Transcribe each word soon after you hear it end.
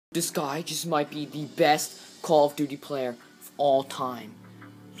This guy just might be the best Call of Duty player of all time.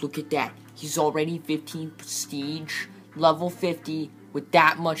 Look at that. He's already 15 prestige, level 50 with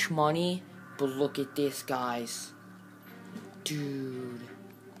that much money. But look at this, guys. Dude.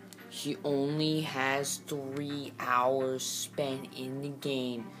 He only has 3 hours spent in the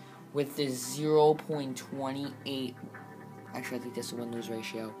game with the 0.28. Actually, I think that's the win-lose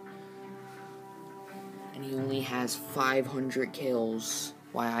ratio. And he only has 500 kills,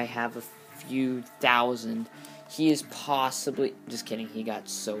 while I have a few thousand. He is possibly... Just kidding, he got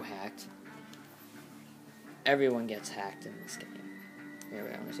so hacked. Everyone gets hacked in this game. Here,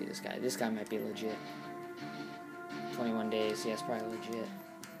 wait, I want to see this guy. This guy might be legit. 21 days, yeah, it's probably legit.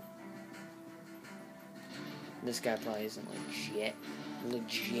 This guy probably isn't legit.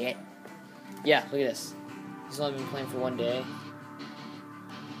 Legit. Yeah, look at this. He's only been playing for 1 day.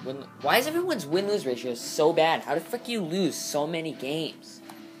 Why is everyone's win-lose ratio so bad? How the frick you lose so many games?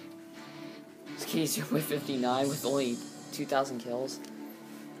 This kid's with 59 with only 2,000 kills.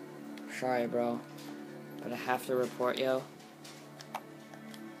 Sorry, bro. But I have to report you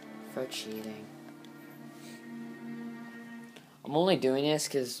for cheating. I'm only doing this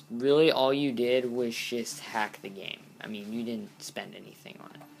because really all you did was just hack the game. I mean, you didn't spend anything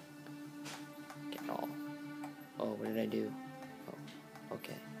on it. Get all. Oh, what did I do? Oh,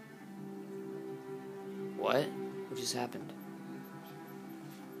 okay. What? What just happened?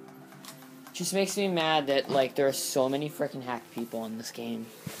 Just makes me mad that, like, there are so many freaking hacked people in this game.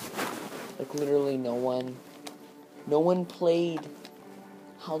 Like, literally no one played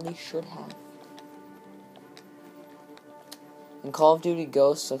how they should have. And Call of Duty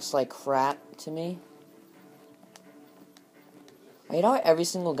Ghosts looks like crap to me. You know, every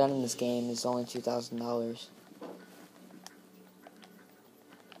single gun in this game is only $2,000.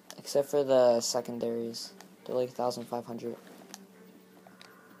 Except for the secondaries. They're like 1,500.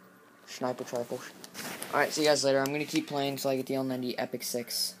 Sniper rifles. Alright, see you guys later. I'm gonna keep playing until I get the L90 Epic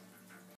 6.